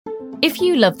If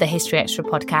you love the History Extra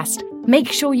podcast, make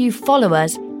sure you follow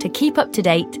us to keep up to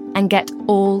date and get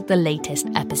all the latest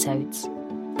episodes.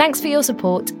 Thanks for your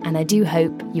support, and I do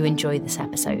hope you enjoy this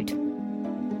episode.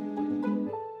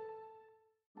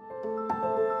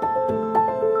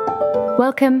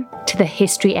 Welcome to the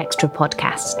History Extra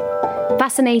podcast.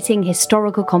 Fascinating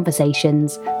historical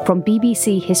conversations from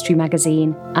BBC History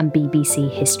Magazine and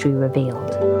BBC History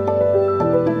Revealed.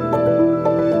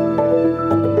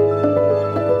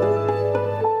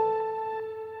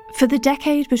 For the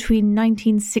decade between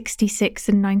 1966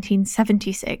 and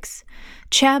 1976,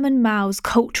 Chairman Mao's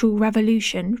Cultural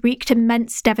Revolution wreaked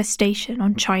immense devastation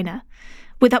on China,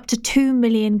 with up to 2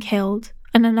 million killed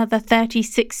and another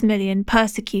 36 million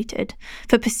persecuted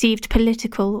for perceived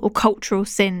political or cultural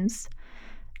sins.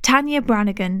 Tanya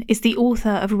Brannigan is the author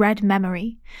of Red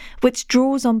Memory, which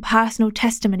draws on personal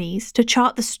testimonies to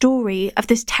chart the story of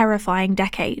this terrifying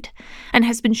decade, and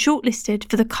has been shortlisted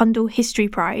for the Kundal History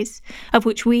Prize, of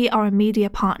which we are a media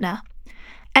partner.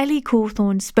 Ellie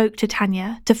Cawthorne spoke to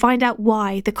Tanya to find out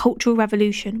why the Cultural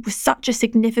Revolution was such a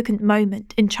significant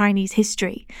moment in Chinese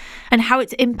history, and how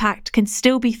its impact can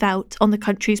still be felt on the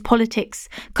country's politics,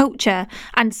 culture,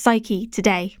 and psyche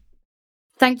today.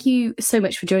 Thank you so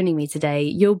much for joining me today.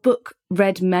 Your book,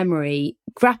 Red Memory,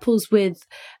 grapples with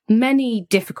many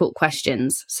difficult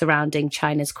questions surrounding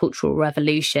China's Cultural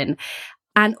Revolution,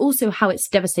 and also how its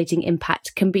devastating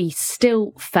impact can be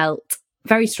still felt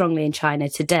very strongly in China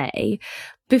today.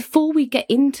 Before we get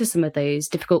into some of those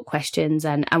difficult questions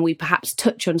and we perhaps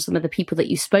touch on some of the people that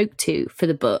you spoke to for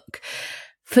the book,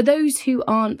 for those who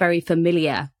aren't very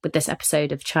familiar with this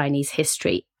episode of Chinese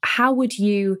history, how would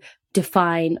you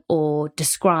define or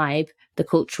describe the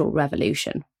Cultural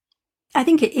Revolution? I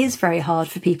think it is very hard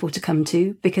for people to come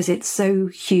to because it's so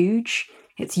huge,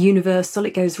 it's universal,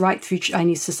 it goes right through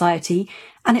Chinese society,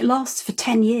 and it lasts for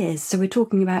 10 years. So we're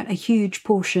talking about a huge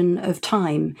portion of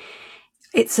time.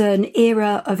 It's an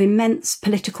era of immense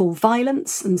political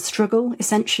violence and struggle,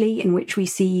 essentially, in which we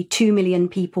see 2 million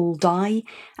people die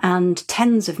and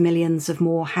tens of millions of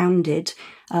more hounded,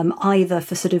 either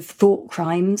for sort of thought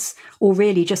crimes or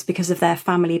really just because of their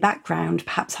family background,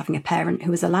 perhaps having a parent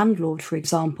who was a landlord, for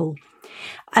example.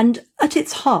 And at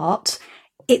its heart,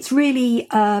 it's really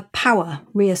a power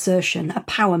reassertion, a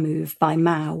power move by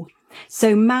Mao.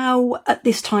 So Mao at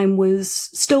this time was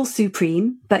still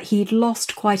supreme, but he'd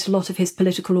lost quite a lot of his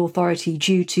political authority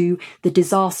due to the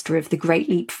disaster of the Great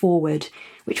Leap Forward,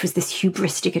 which was this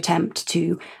hubristic attempt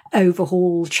to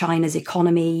overhaul China's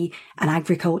economy and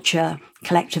agriculture,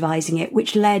 collectivizing it,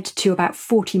 which led to about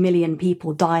 40 million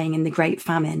people dying in the Great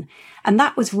Famine. And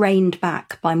that was reined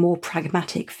back by more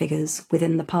pragmatic figures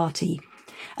within the party.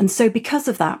 And so because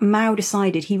of that, Mao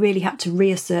decided he really had to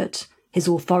reassert his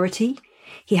authority.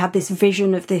 He had this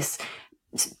vision of this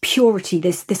purity,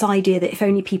 this idea that if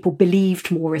only people believed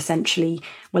more, essentially,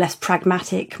 were less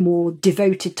pragmatic, more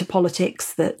devoted to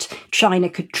politics, that China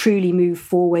could truly move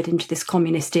forward into this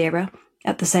communist era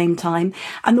at the same time.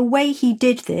 And the way he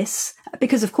did this,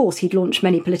 because of course he'd launched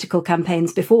many political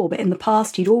campaigns before, but in the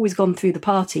past he'd always gone through the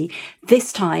party,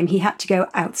 this time he had to go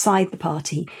outside the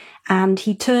party. And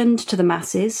he turned to the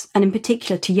masses, and in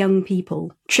particular to young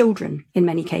people, children in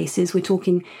many cases. We're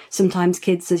talking sometimes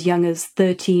kids as young as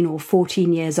 13 or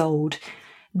 14 years old.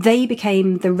 They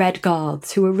became the Red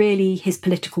Guards, who were really his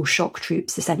political shock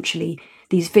troops, essentially.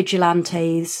 These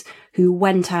vigilantes who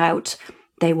went out,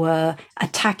 they were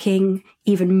attacking,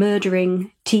 even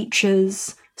murdering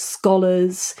teachers,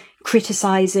 scholars,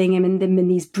 criticising him in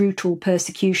these brutal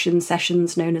persecution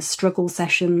sessions known as struggle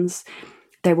sessions.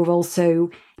 They were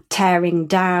also tearing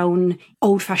down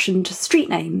old-fashioned street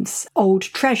names, old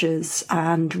treasures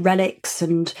and relics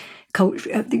and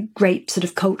great sort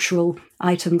of cultural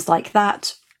items like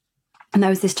that. And there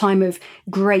was this time of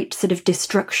great sort of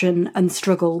destruction and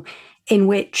struggle in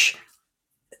which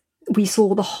we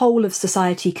saw the whole of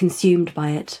society consumed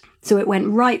by it. So it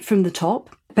went right from the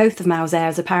top. Both of Mao's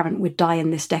heirs apparent would die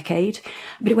in this decade,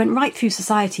 but it went right through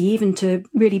society, even to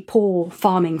really poor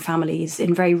farming families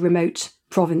in very remote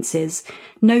provinces.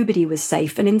 Nobody was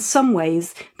safe. And in some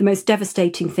ways, the most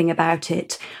devastating thing about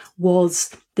it was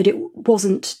that it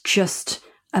wasn't just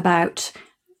about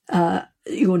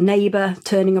your neighbour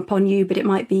turning upon you, but it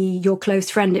might be your close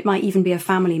friend. It might even be a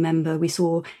family member. We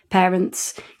saw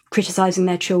parents criticising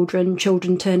their children,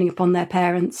 children turning upon their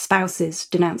parents, spouses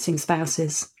denouncing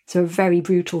spouses. So a very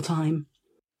brutal time.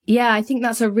 Yeah, I think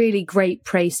that's a really great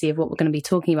précis of what we're going to be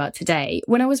talking about today.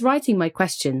 When I was writing my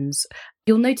questions,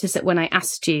 you'll notice that when I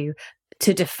asked you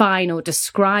to define or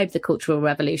describe the Cultural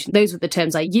Revolution, those were the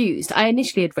terms I used. I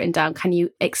initially had written down, can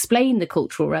you explain the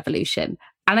Cultural Revolution?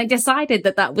 And I decided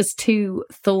that that was too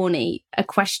thorny a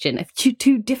question,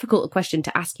 too difficult a question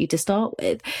to ask you to start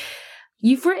with.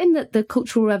 You've written that the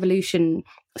Cultural Revolution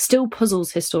still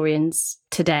puzzles historians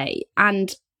today.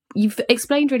 And you've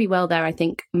explained really well there, I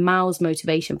think, Mao's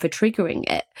motivation for triggering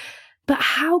it. But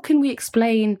how can we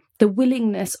explain the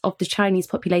willingness of the Chinese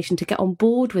population to get on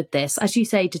board with this, as you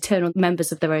say, to turn on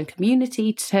members of their own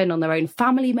community, to turn on their own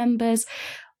family members?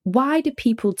 Why do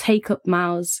people take up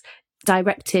Mao's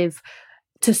directive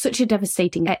to such a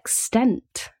devastating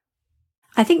extent?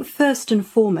 I think first and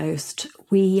foremost,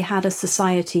 we had a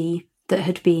society that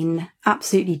had been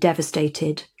absolutely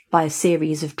devastated by a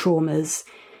series of traumas,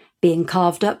 being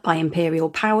carved up by imperial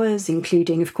powers,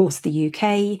 including, of course, the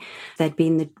UK. There'd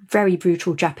been the very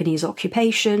brutal Japanese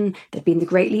occupation. There'd been the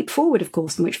Great Leap Forward, of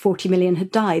course, in which 40 million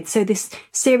had died. So this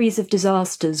series of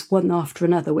disasters, one after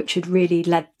another, which had really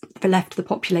left the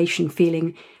population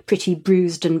feeling pretty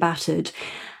bruised and battered.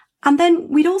 And then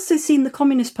we'd also seen the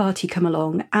Communist Party come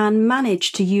along and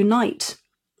manage to unite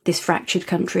this fractured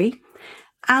country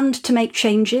and to make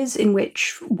changes in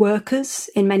which workers,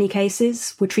 in many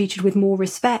cases, were treated with more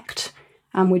respect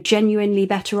and were genuinely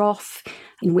better off,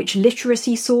 in which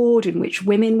literacy soared, in which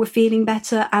women were feeling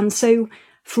better. And so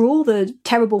for all the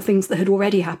terrible things that had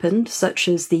already happened, such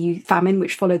as the famine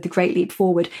which followed the Great Leap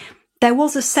Forward, there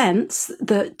was a sense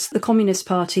that the Communist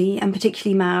Party, and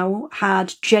particularly Mao,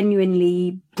 had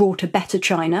genuinely brought a better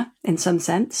China in some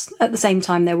sense. At the same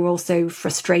time, they were also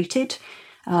frustrated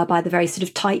by the very sort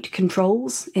of tight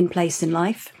controls in place in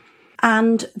life.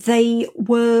 And they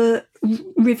were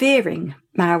revering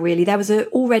Mao, really. There was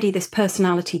already this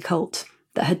personality cult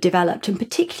that had developed, and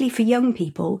particularly for young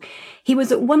people. He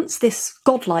was at once this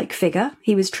godlike figure.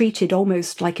 He was treated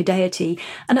almost like a deity.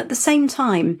 And at the same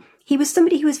time, he was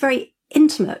somebody who was very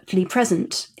intimately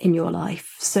present in your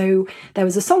life. So there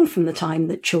was a song from the time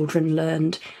that children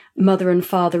learned, "Mother and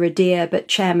father are dear, but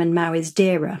Chairman Mao is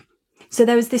dearer." So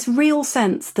there was this real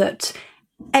sense that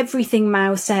everything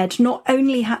Mao said not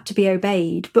only had to be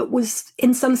obeyed, but was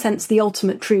in some sense the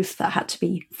ultimate truth that had to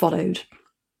be followed.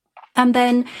 And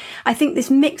then I think this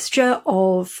mixture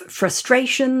of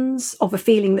frustrations, of a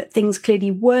feeling that things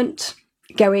clearly weren't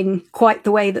going quite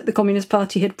the way that the Communist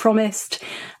Party had promised,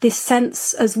 this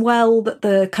sense as well that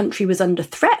the country was under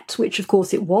threat, which of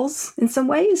course it was in some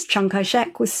ways. Chiang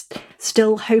Kai-shek was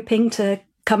still hoping to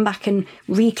come back and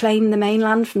reclaim the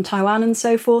mainland from Taiwan and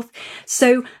so forth.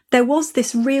 So there was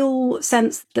this real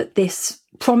sense that this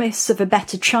promise of a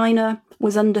better China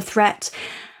was under threat.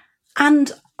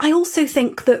 And I also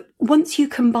think that once you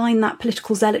combine that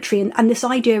political zealotry and this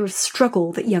idea of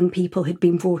struggle that young people had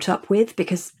been brought up with,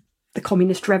 because the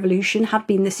Communist Revolution had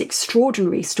been this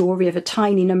extraordinary story of a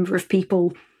tiny number of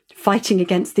people fighting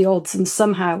against the odds and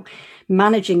somehow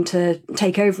managing to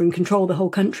take over and control the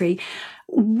whole country.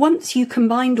 Once you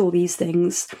combined all these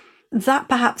things, that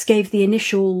perhaps gave the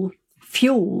initial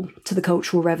fuel to the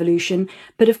Cultural Revolution.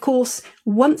 But of course,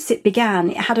 once it began,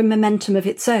 it had a momentum of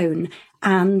its own.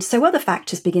 And so other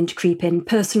factors begin to creep in,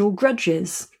 personal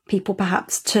grudges. People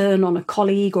perhaps turn on a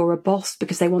colleague or a boss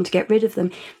because they want to get rid of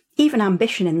them. Even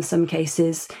ambition in some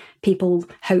cases. People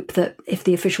hope that if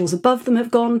the officials above them have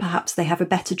gone, perhaps they have a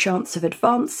better chance of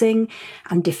advancing.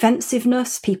 And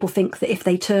defensiveness. People think that if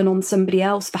they turn on somebody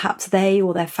else, perhaps they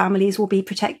or their families will be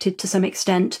protected to some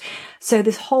extent. So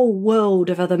this whole world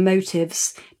of other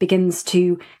motives begins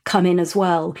to come in as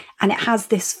well. And it has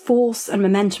this force and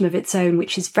momentum of its own,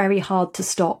 which is very hard to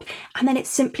stop. And then it's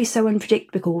simply so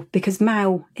unpredictable because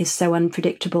Mao is so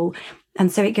unpredictable. And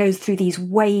so it goes through these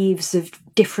waves of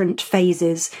different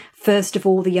phases. First of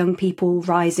all, the young people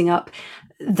rising up.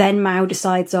 Then Mao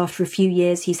decides after a few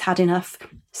years he's had enough.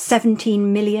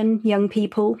 17 million young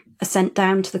people are sent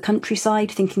down to the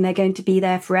countryside thinking they're going to be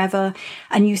there forever.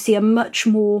 And you see a much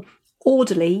more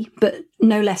orderly, but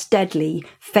no less deadly,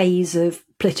 phase of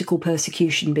political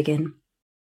persecution begin.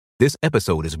 This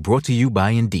episode is brought to you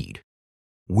by Indeed.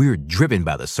 We're driven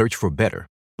by the search for better.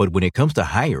 But when it comes to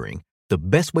hiring, the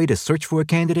best way to search for a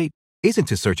candidate isn't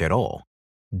to search at all.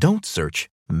 Don't search,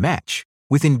 match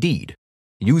with Indeed.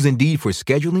 Use Indeed for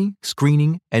scheduling,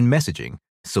 screening, and messaging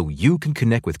so you can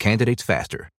connect with candidates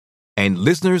faster. And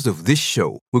listeners of this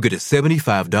show will get a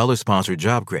 $75 sponsored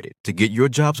job credit to get your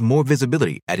jobs more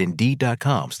visibility at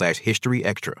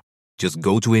Indeed.com/HistoryExtra. Just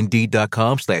go to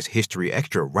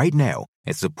Indeed.com/HistoryExtra right now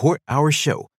and support our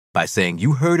show by saying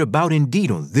you heard about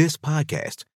Indeed on this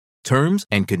podcast. Terms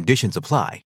and conditions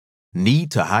apply.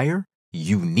 Need to hire?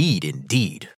 You need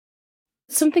Indeed.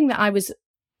 Something that I was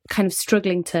kind of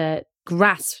struggling to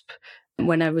grasp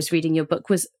when I was reading your book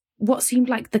was what seemed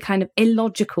like the kind of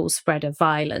illogical spread of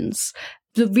violence.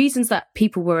 The reasons that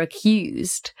people were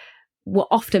accused were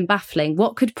often baffling.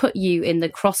 What could put you in the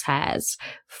crosshairs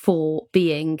for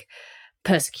being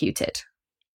persecuted?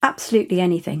 Absolutely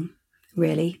anything,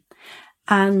 really.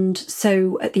 And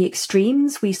so at the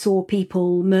extremes, we saw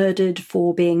people murdered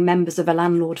for being members of a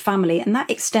landlord family, and that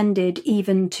extended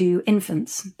even to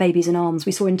infants, babies in arms.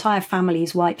 We saw entire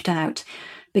families wiped out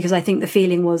because I think the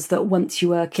feeling was that once you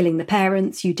were killing the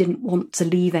parents, you didn't want to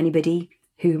leave anybody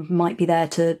who might be there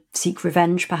to seek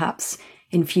revenge, perhaps,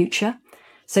 in future.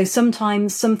 So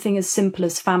sometimes something as simple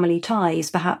as family ties,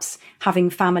 perhaps having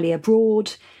family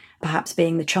abroad, perhaps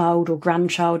being the child or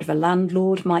grandchild of a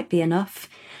landlord might be enough.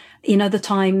 In other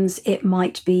times, it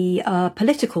might be a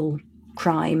political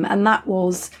crime, and that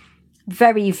was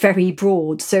very, very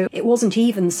broad. So it wasn't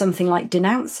even something like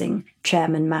denouncing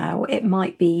Chairman Mao. It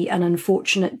might be an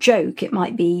unfortunate joke. It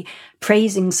might be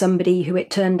praising somebody who it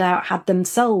turned out had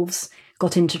themselves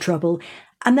got into trouble.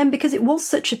 And then because it was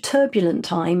such a turbulent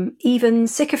time, even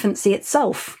sycophancy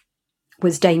itself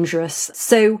was dangerous.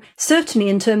 So certainly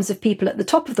in terms of people at the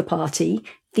top of the party,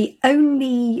 the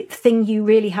only thing you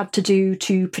really had to do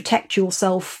to protect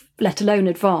yourself, let alone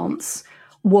advance,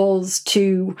 was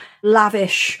to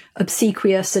lavish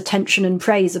obsequious attention and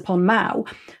praise upon Mao.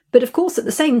 But of course, at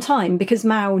the same time, because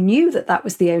Mao knew that that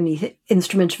was the only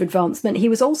instrument of advancement, he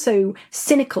was also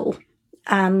cynical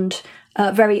and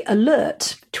very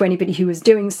alert to anybody who was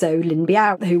doing so. Lin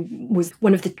Biao, who was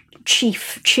one of the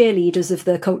chief cheerleaders of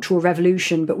the Cultural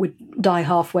Revolution but would die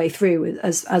halfway through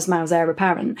as Mao's heir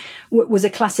apparent, was a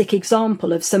classic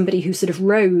example of somebody who sort of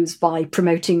rose by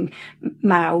promoting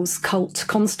Mao's cult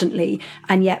constantly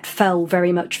and yet fell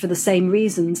very much for the same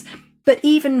reasons. But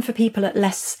even for people at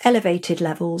less elevated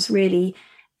levels, really,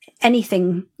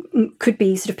 anything could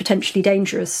be sort of potentially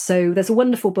dangerous. So there's a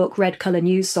wonderful book, Red Colour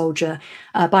News Soldier,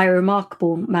 by a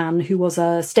remarkable man who was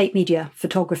a state media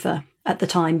photographer at the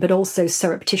time, but also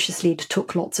surreptitiously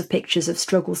took lots of pictures of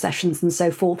struggle sessions and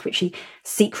so forth, which he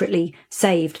secretly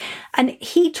saved. And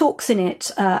he talks in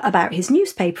it about his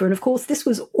newspaper. And of course, this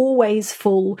was always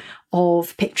full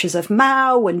of pictures of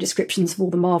Mao and descriptions of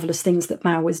all the marvellous things that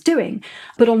Mao was doing.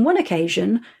 But on one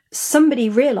occasion, somebody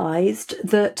realised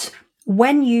that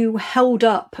when you held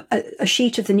up a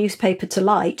sheet of the newspaper to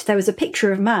light, there was a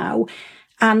picture of Mao.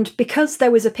 And because there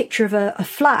was a picture of a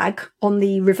flag on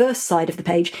the reverse side of the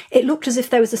page, it looked as if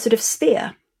there was a sort of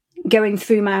spear going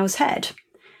through Mao's head.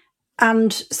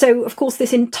 And so, of course,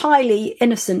 this entirely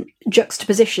innocent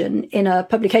juxtaposition in a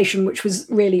publication which was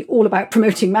really all about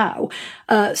promoting Mao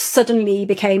suddenly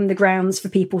became the grounds for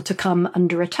people to come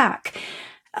under attack.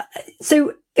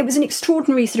 So it was an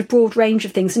extraordinary sort of broad range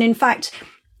of things. And in fact,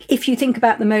 if you think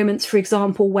about the moments, for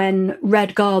example, when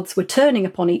Red Guards were turning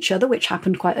upon each other, which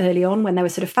happened quite early on when there were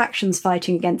sort of factions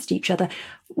fighting against each other,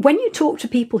 when you talk to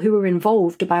people who were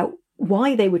involved about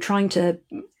why they were trying to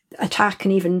attack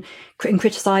and even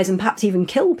criticise and perhaps even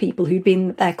kill people who'd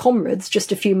been their comrades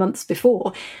just a few months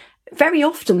before, very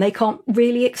often they can't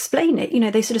really explain it. You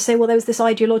know, they sort of say, well, there was this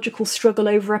ideological struggle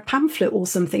over a pamphlet or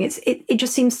something. It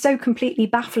just seems so completely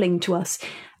baffling to us.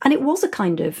 And it was a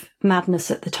kind of madness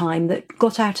at the time that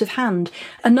got out of hand.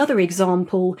 Another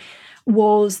example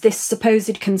was this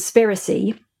supposed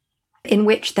conspiracy in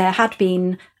which there had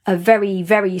been a very,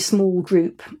 very small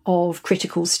group of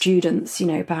critical students, you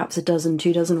know, perhaps a dozen,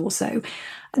 2 dozen or so.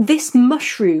 This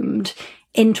mushroomed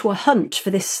into a hunt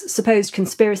for this supposed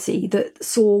conspiracy that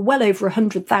saw well over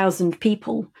 100,000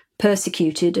 people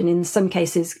persecuted and in some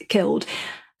cases killed.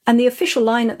 And the official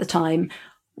line at the time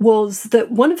was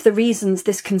that one of the reasons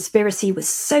this conspiracy was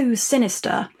so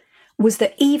sinister was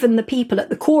that even the people at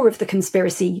the core of the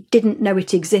conspiracy didn't know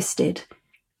it existed.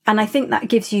 And I think that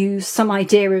gives you some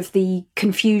idea of the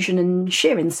confusion and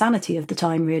sheer insanity of the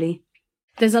time, really.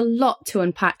 There's a lot to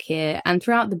unpack here, and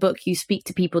throughout the book you speak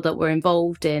to people that were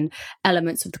involved in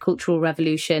elements of the Cultural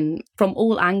Revolution from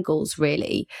all angles,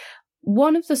 really.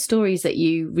 One of the stories that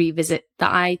you revisit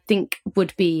that I think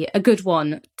would be a good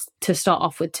one to start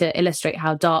off with to illustrate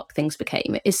how dark things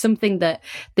became is something that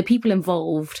the people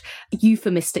involved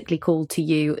euphemistically called to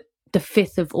you the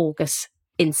 5th of August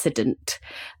incident,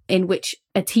 in which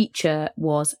a teacher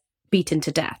was beaten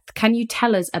to death. Can you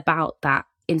tell us about that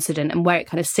incident and where it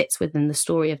kind of sits within the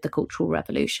story of the Cultural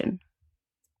Revolution?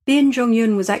 Bian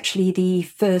Zhongyun was actually the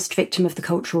first victim of the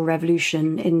Cultural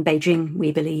Revolution in Beijing,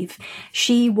 we believe.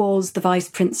 She was the vice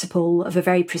principal of a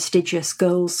very prestigious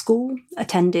girls' school,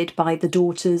 attended by the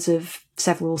daughters of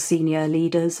several senior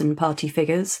leaders and party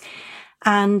figures,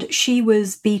 and she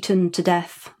was beaten to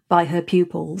death by her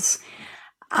pupils.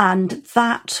 And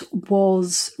that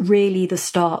was really the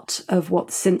start of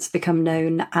what's since become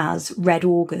known as Red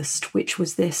August, which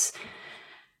was this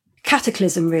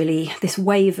cataclysm, really, this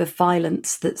wave of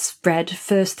violence that spread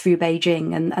first through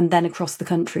Beijing and then across the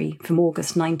country from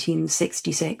August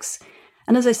 1966.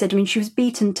 And as I said, I mean, she was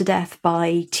beaten to death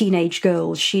by teenage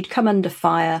girls. She'd come under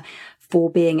fire for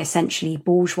being essentially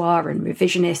bourgeois and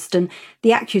revisionist, and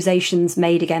the accusations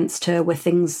made against her were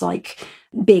things like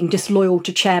being disloyal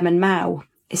to Chairman Mao,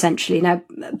 essentially. Now,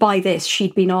 by this,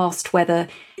 she'd been asked whether,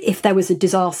 if there was a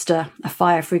disaster, a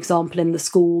fire, for example, in the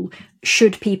school,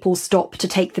 should people stop to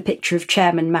take the picture of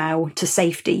Chairman Mao to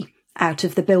safety out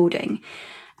of the building?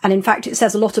 And in fact, it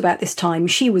says a lot about this time.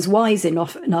 She was wise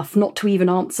enough not to even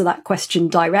answer that question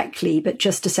directly, but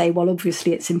just to say, well,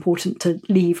 obviously it's important to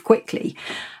leave quickly.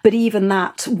 But even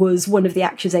that was one of the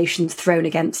accusations thrown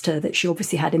against her, that she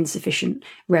obviously had insufficient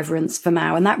reverence for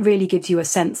Mao. And that really gives you a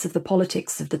sense of the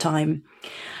politics of the time.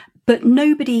 But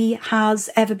nobody has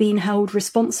ever been held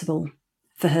responsible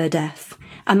for her death.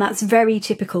 And that's very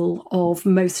typical of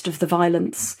most of the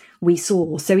violence we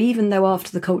saw. So even though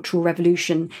after the Cultural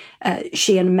Revolution,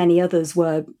 she and many others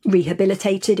were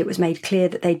rehabilitated, it was made clear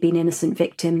that they'd been innocent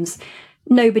victims,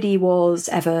 nobody was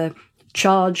ever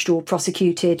charged or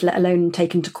prosecuted, let alone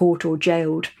taken to court or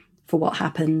jailed for what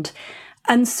happened.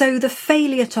 And so the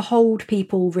failure to hold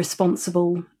people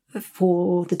responsible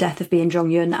for the death of Bian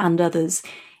Zhongyun and others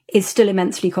is still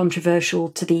immensely controversial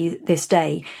to this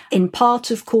day. In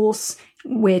part, of course,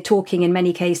 we're talking in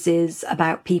many cases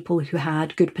about people who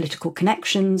had good political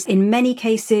connections. In many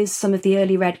cases, some of the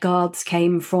early Red Guards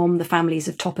came from the families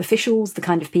of top officials, the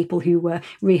kind of people who were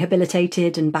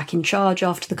rehabilitated and back in charge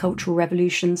after the Cultural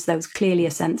Revolution. So there was clearly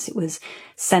a sense it was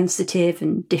sensitive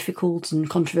and difficult and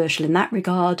controversial in that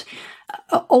regard.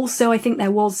 Also, I think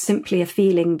there was simply a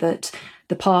feeling that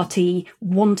the party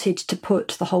wanted to put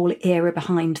the whole era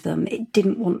behind them. It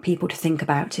didn't want people to think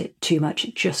about it too much.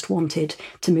 It just wanted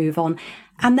to move on.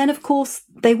 And then, of course,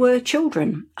 they were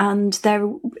children. And there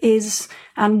is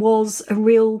and was a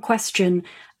real question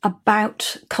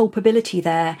about culpability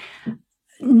there.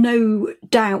 No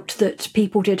doubt that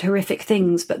people did horrific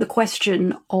things, but the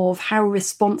question of how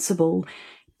responsible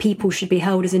people should be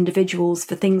held as individuals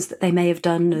for things that they may have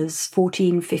done as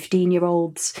 14,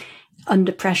 15-year-olds,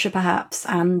 under pressure perhaps,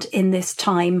 and in this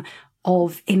time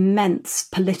of immense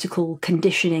political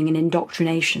conditioning and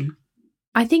indoctrination.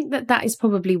 I think that is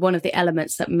probably one of the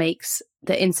elements that makes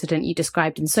the incident you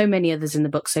described and so many others in the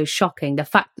book so shocking, the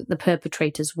fact that the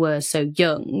perpetrators were so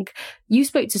young. You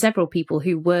spoke to several people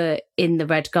who were in the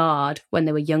Red Guard when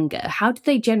they were younger. How did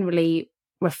they generally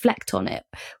reflect on it?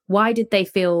 Why did they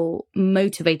feel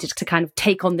motivated to kind of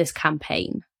take on this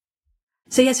campaign?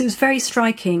 So yes, it was very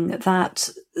striking that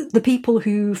the people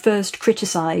who first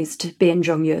criticised Bian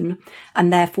Zhongyun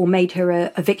and therefore made her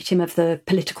a victim of the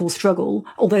political struggle,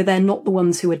 although they're not the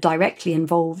ones who were directly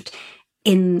involved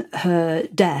in her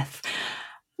death,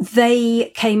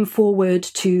 they came forward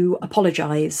to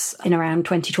apologise in around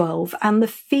 2012. And the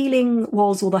feeling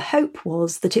was, or the hope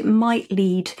was, that it might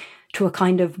lead to a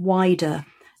kind of wider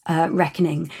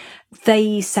reckoning.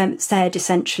 They said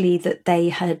essentially that they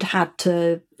had had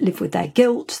to live with their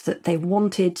guilt, that they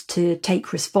wanted to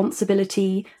take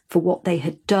responsibility for what they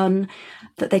had done,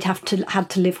 that they'd had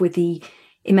to live with the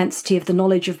immensity of the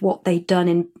knowledge of what they'd done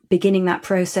in beginning that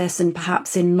process and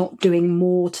perhaps in not doing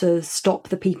more to stop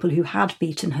the people who had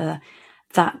beaten her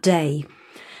that day.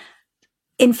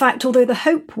 In fact, although the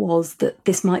hope was that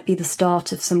this might be the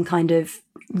start of some kind of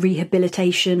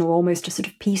rehabilitation or almost a sort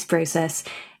of peace process,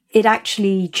 it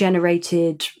actually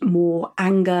generated more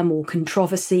anger, more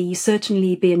controversy.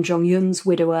 Certainly Bian Zhongyun's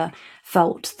widower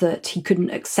felt that he couldn't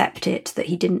accept it, that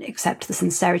he didn't accept the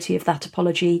sincerity of that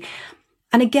apology.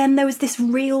 And again, there was this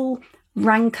real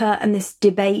rancour and this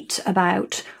debate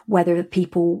about whether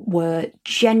people were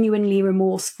genuinely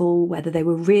remorseful, whether they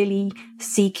were really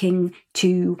seeking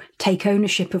to take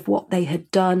ownership of what they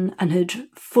had done and had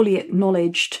fully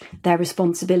acknowledged their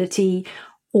responsibility,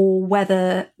 or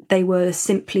whether they were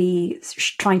simply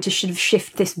trying to sort of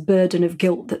shift this burden of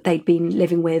guilt that they'd been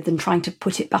living with and trying to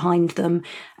put it behind them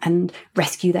and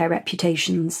rescue their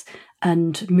reputations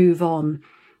and move on.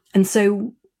 And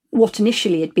so what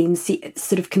initially had been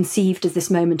sort of conceived as this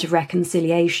moment of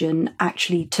reconciliation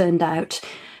actually turned out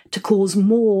to cause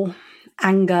more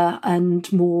anger and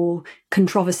more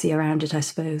controversy around it, I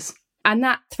suppose. And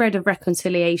that thread of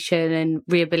reconciliation and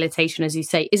rehabilitation, as you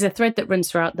say, is a thread that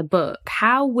runs throughout the book.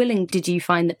 How willing did you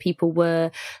find that people were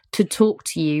to talk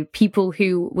to you, people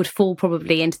who would fall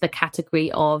probably into the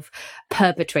category of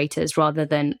perpetrators rather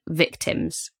than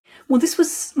victims? Well, this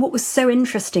was what was so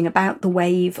interesting about the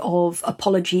wave of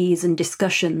apologies and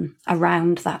discussion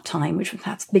around that time, which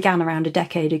perhaps began around a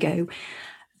decade ago.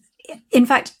 In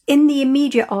fact, in the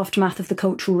immediate aftermath of the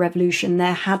Cultural Revolution,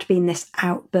 there had been this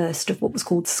outburst of what was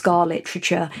called scar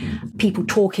literature, people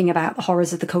talking about the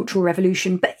horrors of the Cultural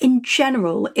Revolution. But in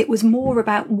general, it was more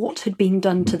about what had been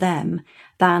done to them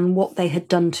than what they had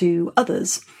done to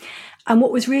others. And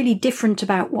what was really different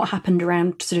about what happened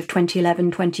around sort of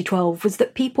 2011, 2012 was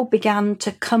that people began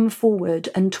to come forward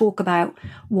and talk about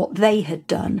what they had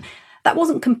done. That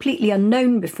wasn't completely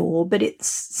unknown before, but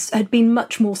had been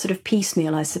much more sort of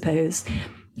piecemeal, I suppose.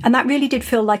 And that really did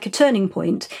feel like a turning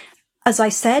point. As I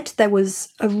said, there was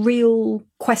a real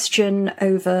question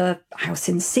over how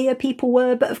sincere people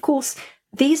were. But of course,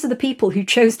 these are the people who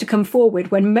chose to come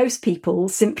forward when most people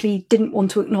simply didn't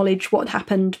want to acknowledge what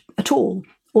happened at all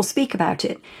or speak about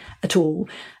it at all.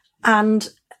 And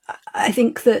I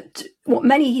think that what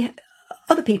many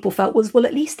other people felt was, well,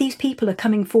 at least these people are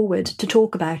coming forward to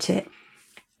talk about it.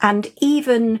 And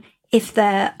even if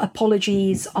their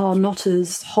apologies are not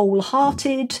as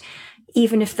wholehearted,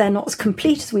 even if they're not as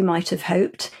complete as we might have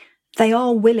hoped, they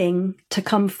are willing to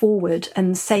come forward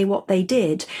and say what they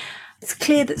did. It's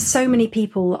clear that so many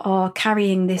people are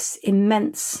carrying this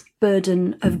immense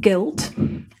burden of guilt.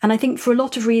 And I think for a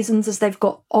lot of reasons, as they've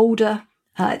got older,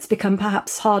 it's become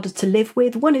perhaps harder to live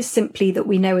with. One is simply that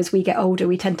we know as we get older,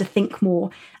 we tend to think more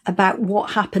about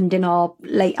what happened in our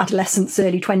late adolescence,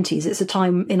 early 20s. It's a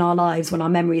time in our lives when our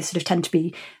memories sort of tend to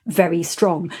be very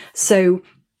strong. So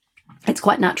it's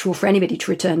quite natural for anybody to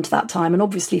return to that time. And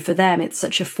obviously for them, it's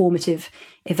such a formative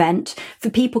event. For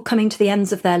people coming to the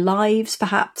ends of their lives,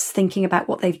 perhaps thinking about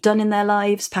what they've done in their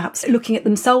lives, perhaps looking at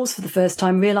themselves for the first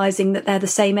time, realising that they're the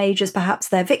same age as perhaps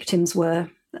their victims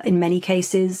were in many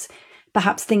cases,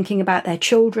 perhaps thinking about their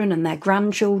children and their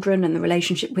grandchildren and the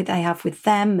relationship they have with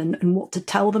them and what to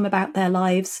tell them about their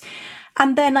lives.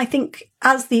 And then I think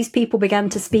as these people began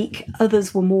to speak,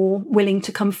 others were more willing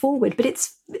to come forward. But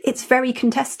it's very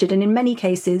contested. And in many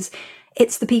cases,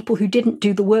 it's the people who didn't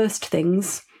do the worst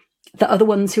things that are the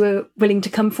ones who are willing to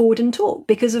come forward and talk.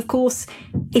 Because, of course,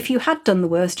 if you had done the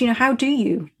worst, how do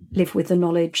you live with the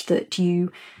knowledge that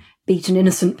you beat an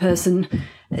innocent person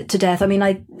to death? I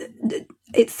mean,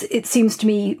 it seems to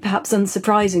me perhaps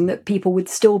unsurprising that people would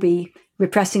still be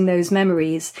repressing those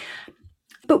memories.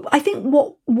 But I think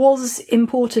what was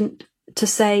important to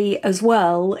say as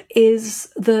well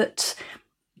is that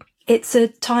it's a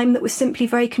time that was simply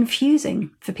very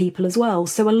confusing for people as well.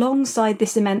 So alongside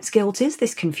this immense guilt is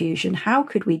this confusion. How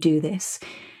could we do this?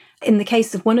 In the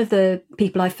case of one of the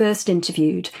people I first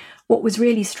interviewed, what was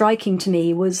really striking to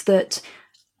me was that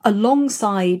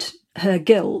alongside her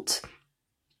guilt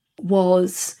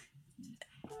was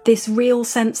this real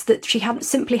sense that she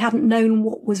simply hadn't known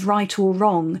what was right or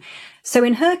wrong. So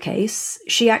in her case,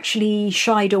 she actually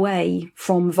shied away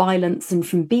from violence and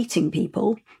from beating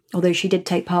people, although she did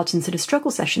take part in sort of struggle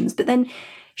sessions. But then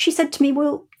she said to me,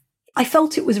 well, I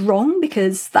felt it was wrong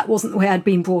because that wasn't the way I'd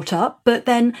been brought up. But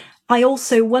then I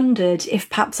also wondered if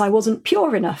perhaps I wasn't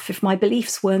pure enough, if my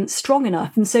beliefs weren't strong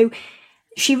enough. And so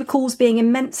she recalls being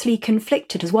immensely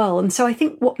conflicted as well. And so I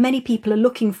think what many people are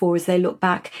looking for as they look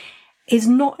back is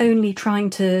not only trying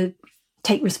to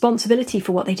take responsibility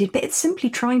for what they did, but it's simply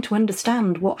trying to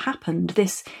understand what happened,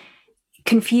 this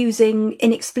confusing,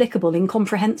 inexplicable,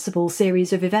 incomprehensible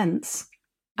series of events.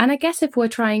 And I guess if we're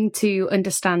trying to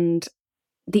understand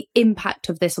the impact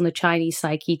of this on the Chinese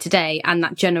psyche today and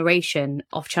that generation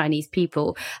of Chinese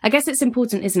people, I guess it's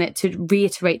important, isn't it, to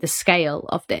reiterate the scale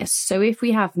of this. So if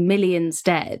we have millions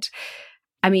dead,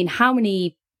 I mean, how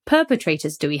many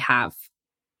perpetrators do we have?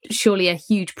 Surely a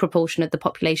huge proportion of the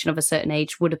population of a certain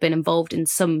age would have been involved in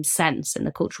some sense in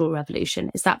the Cultural Revolution.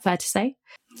 Is that fair to say?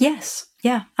 Yes,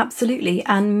 yeah, absolutely.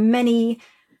 And many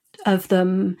of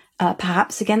them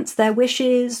perhaps against their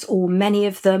wishes, or many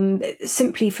of them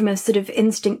simply from a sort of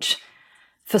instinct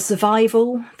for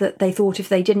survival, that they thought if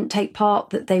they didn't take part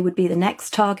that they would be the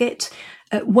next target.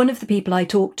 One of the people I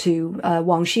talked to,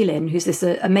 Wang Xilin, who's this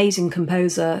amazing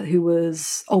composer who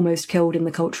was almost killed in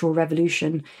the Cultural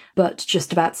Revolution, but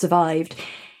just about survived,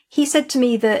 he said to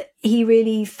me that he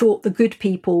really thought the good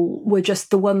people were just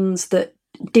the ones that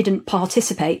didn't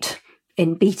participate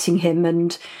in beating him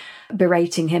and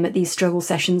berating him at these struggle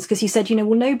sessions, because he said,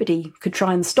 well, nobody could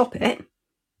try and stop it,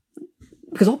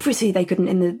 because obviously they couldn't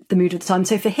in the mood of the time.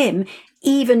 So for him,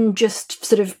 even just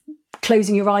sort of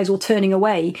closing your eyes or turning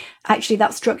away, actually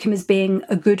that struck him as being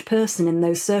a good person in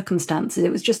those circumstances.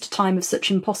 It was just a time of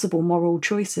such impossible moral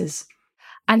choices.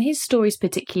 And his story is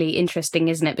particularly interesting,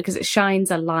 isn't it? Because it shines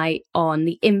a light on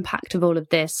the impact of all of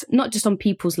this, not just on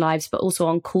people's lives, but also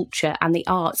on culture and the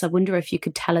arts. I wonder if you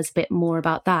could tell us a bit more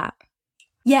about that.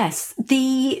 Yes,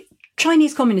 the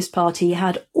Chinese Communist Party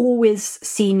had always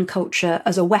seen culture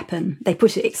as a weapon. They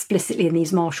put it explicitly in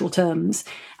these martial terms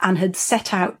and had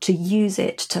set out to use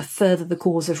it to further the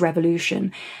cause of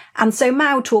revolution. And so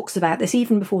Mao talks about this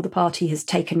even before the party has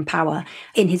taken power.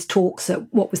 In his talks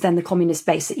at what was then the communist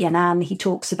base at Yan'an, he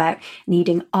talks about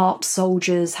needing art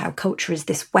soldiers, how culture is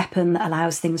this weapon that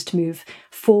allows things to move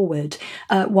forward.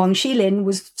 Wang Xilin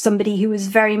was somebody who was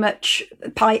very much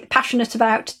passionate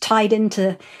about, tied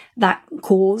into that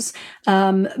cause,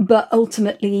 but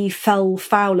ultimately fell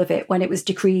foul of it when it was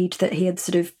decreed that he had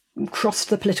sort of crossed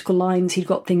the political lines, he'd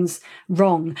got things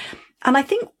wrong. And I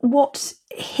think what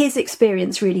his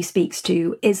experience really speaks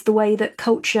to is the way that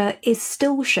culture is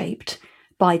still shaped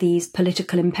by these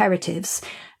political imperatives.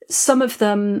 Some of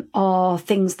them are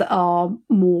things that are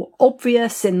more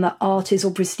obvious in that art is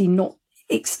obviously not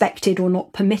expected or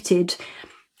not permitted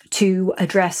to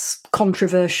address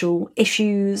controversial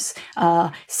issues,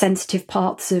 sensitive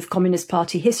parts of Communist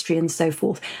Party history and so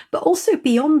forth. But also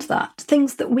beyond that,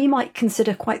 things that we might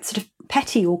consider quite sort of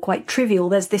petty or quite trivial.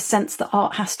 There's this sense that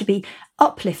art has to be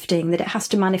uplifting, that it has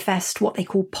to manifest what they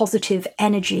call positive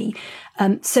energy.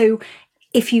 So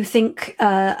if you think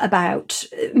about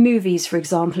movies, for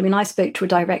example, I mean, I spoke to a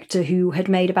director who had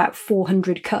made about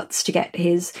 400 cuts to get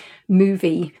his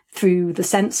movie through the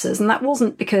censors. And that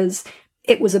wasn't because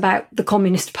it was about the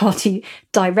Communist Party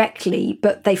directly,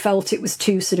 but they felt it was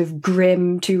too sort of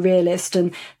grim, too realist,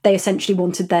 and they essentially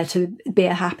wanted there to be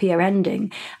a happier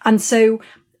ending. And so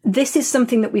this is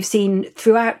something that we've seen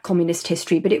throughout communist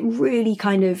history, but it really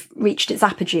kind of reached its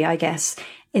apogee, I guess,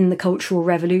 in the Cultural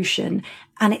Revolution.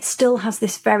 And it still has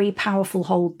this very powerful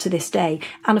hold to this day.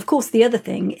 And of course, the other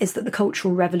thing is that the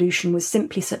Cultural Revolution was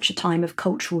simply such a time of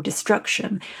cultural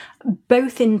destruction,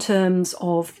 both in terms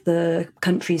of the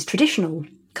country's traditional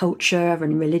culture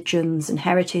and religions and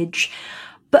heritage,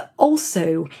 but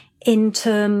also in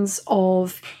terms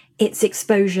of its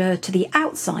exposure to the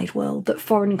outside world, that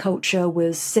foreign culture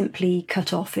was simply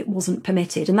cut off, it wasn't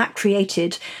permitted. And that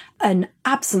created an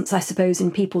absence, I suppose, in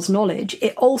people's knowledge.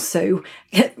 It also,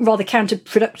 rather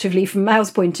counterproductively from Mao's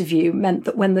point of view, meant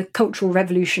that when the Cultural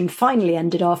Revolution finally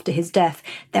ended after his death,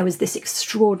 there was this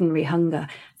extraordinary hunger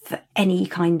for any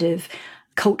kind of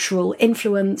cultural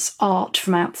influence, art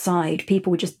from outside.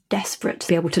 People were just desperate to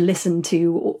be able to listen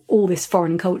to all this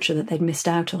foreign culture that they'd missed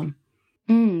out on.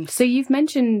 So you've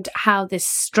mentioned how this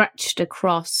stretched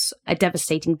across a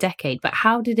devastating decade, but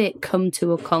how did it come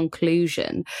to a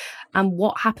conclusion and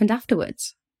what happened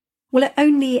afterwards? Well, it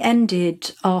only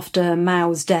ended after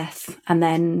Mao's death, and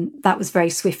then that was very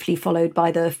swiftly followed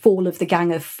by the fall of the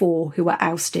Gang of Four, who were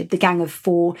ousted. The Gang of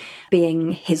Four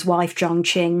being his wife, Jiang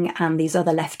Qing, and these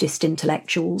other leftist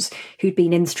intellectuals who'd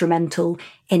been instrumental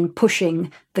in pushing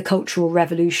the Cultural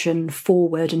Revolution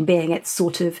forward and being its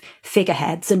sort of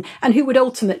figureheads, and who would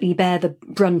ultimately bear the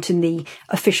brunt in the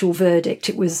official verdict.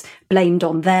 It was blamed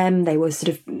on them. They were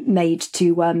sort of made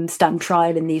to stand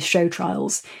trial in these show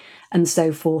trials and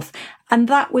so forth. And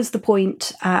that was the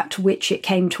point at which it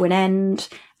came to an end,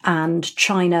 and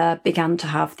China began to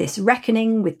have this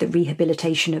reckoning with the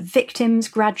rehabilitation of victims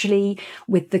gradually,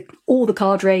 with all the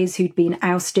cadres who'd been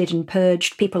ousted and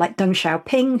purged, people like Deng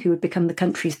Xiaoping, who had become the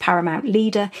country's paramount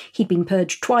leader. He'd been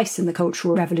purged twice in the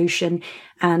Cultural Revolution,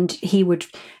 and he would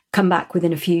come back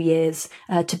within a few years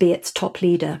to be its top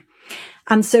leader.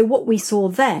 And so what we saw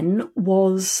then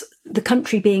was the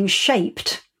country being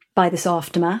shaped by this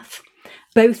aftermath,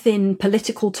 both in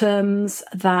political terms,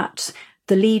 that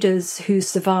the leaders who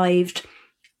survived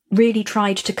really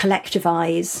tried to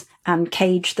collectivise and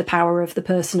cage the power of the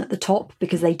person at the top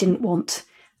because they didn't want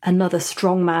another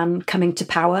strongman coming to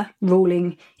power,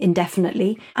 ruling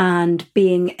indefinitely, and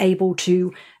being able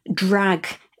to drag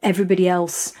everybody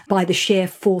else by the sheer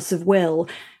force of will.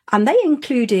 And they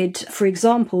included, for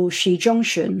example, Xi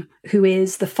Jinping, who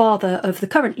is the father of the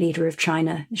current leader of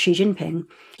China, Xi Jinping.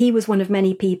 He was one of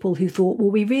many people who thought,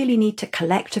 well, we really need to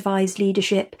collectivise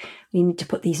leadership. We need to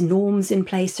put these norms in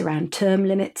place around term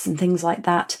limits and things like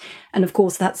that. And of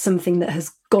course, that's something that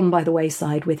has gone by the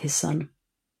wayside with his son.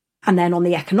 And then on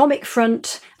the economic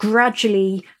front,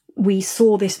 gradually we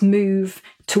saw this move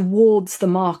towards the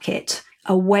market,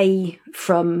 away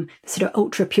from sort of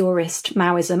ultra-purist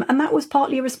Maoism. And that was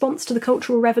partly a response to the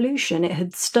Cultural Revolution. It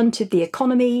had stunted the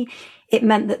economy. It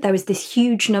meant that there was this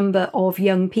huge number of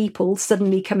young people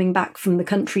suddenly coming back from the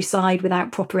countryside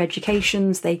without proper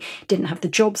educations. They didn't have the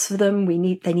jobs for them.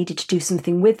 They needed to do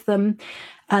something with them.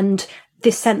 And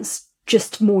this sense,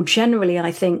 just more generally,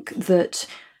 I think, that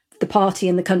the party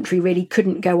and the country really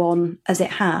couldn't go on as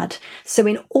it had. So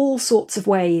in all sorts of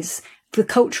ways, the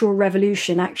Cultural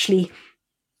Revolution actually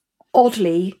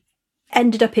oddly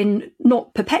ended up in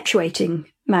not perpetuating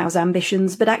Mao's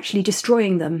ambitions, but actually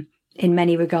destroying them in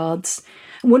many regards.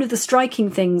 One of the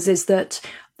striking things is that,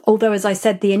 although, as I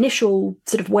said, the initial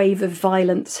sort of wave of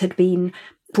violence had been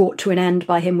brought to an end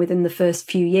by him within the first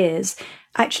few years,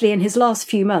 actually in his last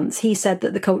few months, he said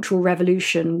that the Cultural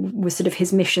Revolution was sort of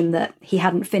his mission that he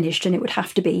hadn't finished and it would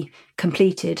have to be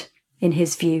completed, in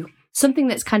his view. Something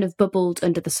that's kind of bubbled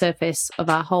under the surface of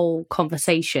our whole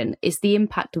conversation is the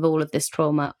impact of all of this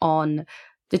trauma on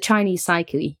the Chinese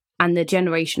psyche and the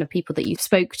generation of people that you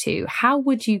spoke to. How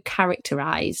would you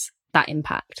characterise that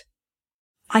impact?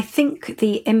 I think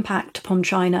the impact upon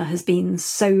China has been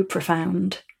so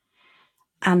profound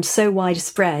and so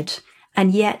widespread,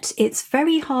 and yet it's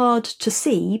very hard to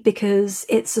see because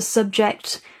it's a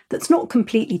subject that's not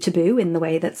completely taboo in the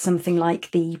way that something like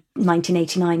the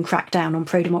 1989 crackdown on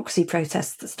pro-democracy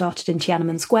protests that started in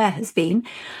Tiananmen Square has been,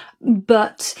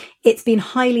 but it's been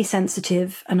highly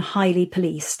sensitive and highly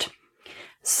policed.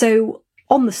 So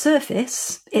on the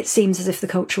surface, it seems as if the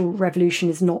Cultural Revolution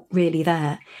is not really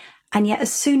there. And yet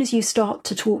as soon as you start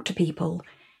to talk to people,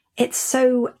 it's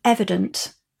so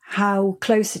evident how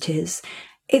close it is.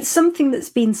 It's something that's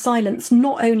been silenced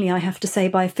not only, I have to say,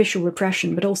 by official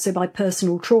repression, but also by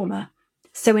personal trauma.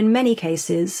 So in many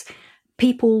cases,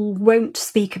 people won't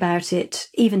speak about it,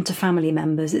 even to family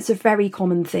members. It's a very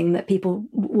common thing that people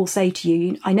will say to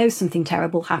you, I know something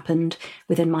terrible happened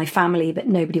within my family, but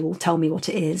nobody will tell me what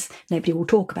it is. Nobody will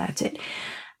talk about it.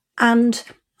 And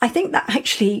I think that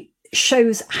actually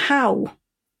shows how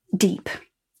deep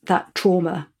that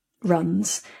trauma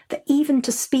runs, that even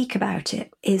to speak about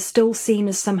it is still seen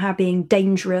as somehow being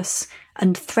dangerous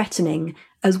and threatening,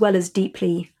 as well as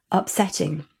deeply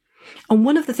upsetting. And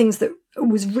one of the things that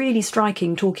was really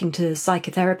striking talking to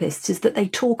psychotherapists is that they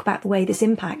talk about the way this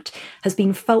impact has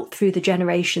been felt through the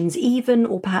generations, even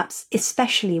or perhaps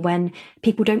especially when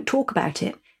people don't talk about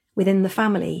it within the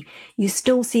family. You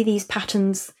still see these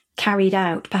patterns carried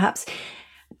out, perhaps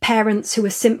parents who are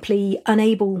simply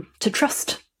unable to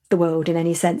trust the world in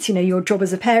any sense. You know, your job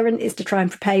as a parent is to try and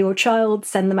prepare your child,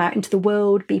 send them out into the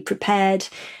world, be prepared,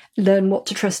 learn what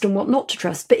to trust and what not to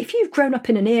trust. But if you've grown up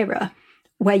in an era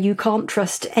where you can't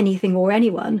trust anything or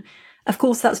anyone, of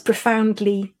course, that's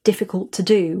profoundly difficult to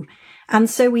do. And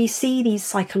so we see these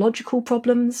psychological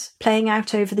problems playing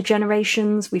out over the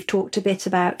generations. We've talked a bit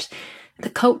about the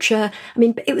culture. I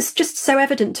mean, it was just so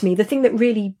evident to me. The thing that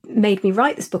really made me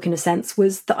write this book, in a sense,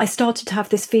 was that I started to have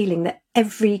this feeling that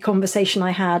every conversation I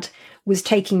had was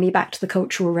taking me back to the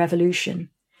Cultural Revolution.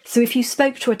 So if you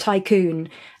spoke to a tycoon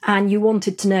and you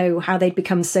wanted to know how they'd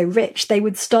become so rich, they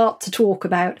would start to talk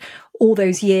about all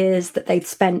those years that they'd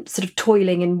spent sort of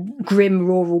toiling in grim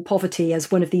rural poverty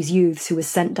as one of these youths who was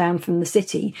sent down from the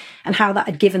city, and how that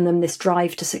had given them this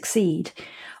drive to succeed.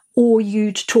 Or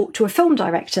you'd talk to a film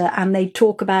director and they'd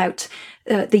talk about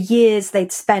the years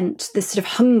they'd spent, this sort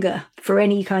of hunger for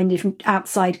any kind of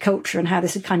outside culture, and how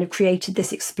this had kind of created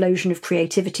this explosion of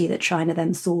creativity that China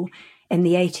then saw in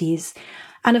the 80s.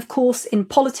 And of course, in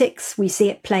politics, we see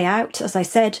it play out. As I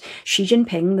said, Xi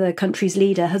Jinping, the country's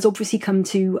leader, has obviously come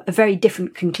to a very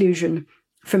different conclusion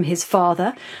from his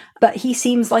father, but he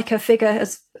seems like a figure,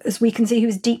 as we can see, who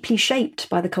was deeply shaped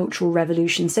by the Cultural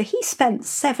Revolution. So he spent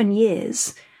 7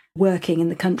 years working in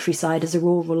the countryside as a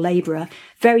rural labourer.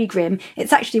 Very grim.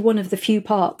 It's actually one of the few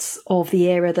parts of the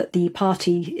era that the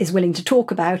party is willing to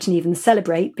talk about and even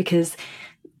celebrate, because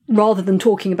rather than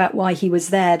talking about why he was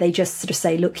there, they just sort of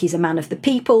say, look, he's a man of the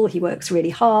people, he works really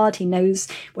hard, he knows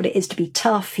what it is to be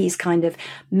tough, he's kind of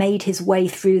made his way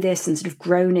through this and sort of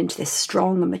grown into this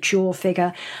strong and mature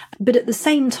figure. But at the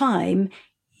same time,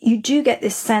 you do get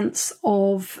this sense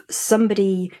of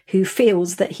somebody who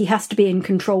feels that he has to be in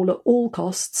control at all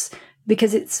costs,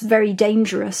 because it's very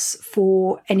dangerous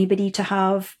for anybody to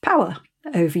have power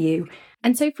over you.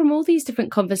 And so from all these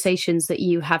different conversations that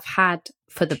you have had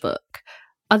for the book,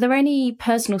 are there any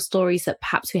personal stories that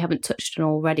perhaps we haven't touched on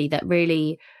already that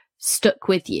really stuck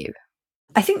with you?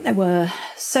 I think there were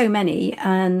so many,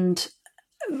 and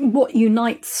what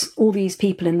unites all these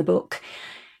people in the book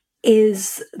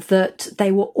is that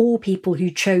they were all people who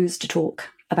chose to talk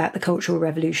about the Cultural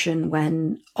Revolution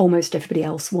when almost everybody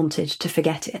else wanted to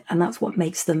forget it. And that's what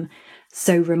makes them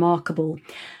so remarkable.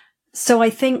 So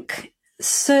I think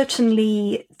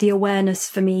certainly the awareness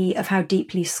for me of how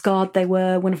deeply scarred they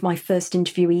were. One of my first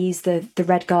interviewees, the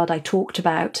Red Guard I talked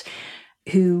about,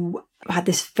 who had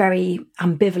this very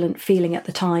ambivalent feeling at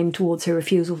the time towards her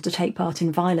refusal to take part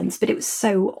in violence, but it was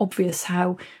so obvious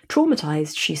how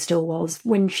traumatised she still was.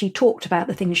 When she talked about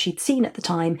the things she'd seen at the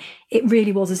time, it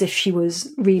really was as if she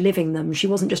was reliving them. She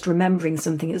wasn't just remembering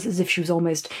something, it was as if she was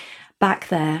almost back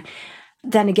there.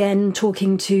 Then again,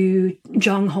 talking to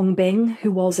Zhang Hongbing,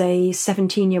 who was a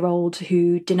 17-year-old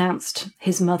who denounced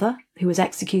his mother, who was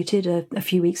executed a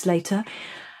few weeks later.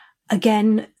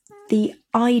 Again, the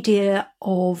idea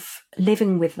of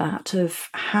living with that, of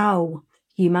how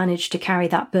you manage to carry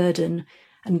that burden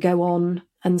and go on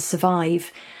and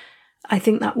survive, I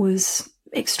think that was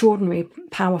extraordinarily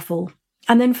powerful.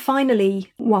 And then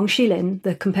finally, Wang Xilin,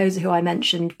 the composer who I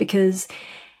mentioned, because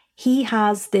he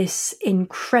has this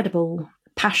incredible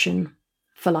passion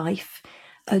for life,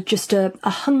 just a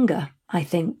hunger, I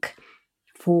think,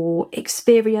 for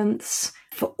experience,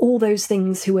 for all those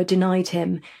things who are denied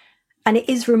him. And it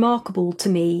is remarkable to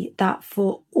me that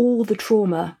for all the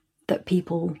trauma that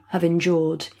people have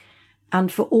endured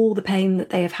and for all the pain that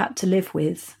they have had to live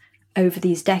with over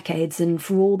these decades and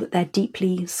for all that they're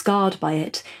deeply scarred by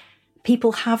it,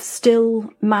 people have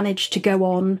still managed to go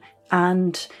on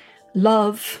and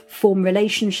love, form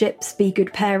relationships, be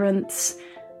good parents,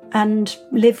 and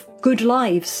live good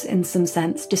lives in some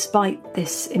sense, despite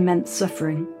this immense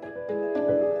suffering.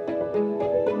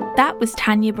 That was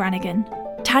Tanya Brannigan.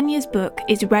 Tanya's book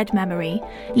is Red Memory,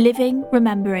 Living,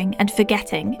 Remembering and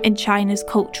Forgetting in China's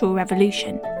Cultural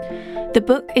Revolution. The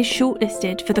book is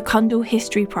shortlisted for the Kundal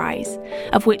History Prize,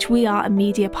 of which we are a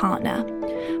media partner.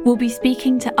 We'll be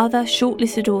speaking to other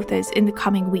shortlisted authors in the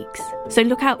coming weeks, so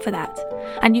look out for that.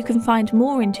 And you can find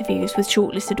more interviews with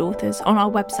shortlisted authors on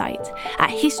our website at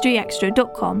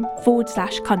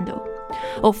historyextra.com/Kundal,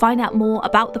 or find out more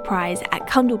about the prize at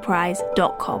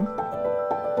kundalprize.com.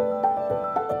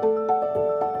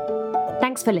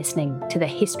 Thanks for listening to the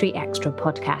History Extra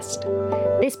podcast.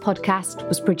 This podcast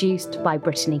was produced by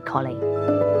Brittany Colley.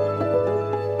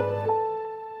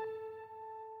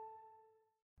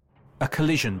 A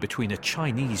collision between a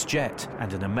Chinese jet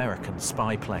and an American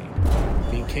spy plane.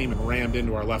 He came and rammed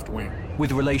into our left wing.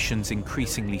 With relations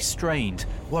increasingly strained,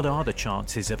 what are the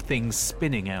chances of things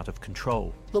spinning out of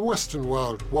control? The Western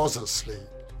world was asleep.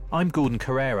 I'm Gordon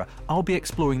Carrera. I'll be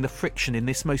exploring the friction in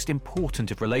this most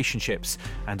important of relationships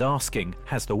and asking,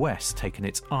 has the West taken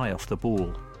its eye off the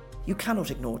ball? You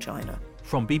cannot ignore China.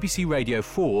 From BBC Radio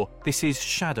 4, this is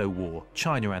Shadow War,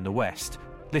 China and the West.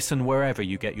 Listen wherever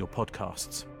you get your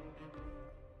podcasts.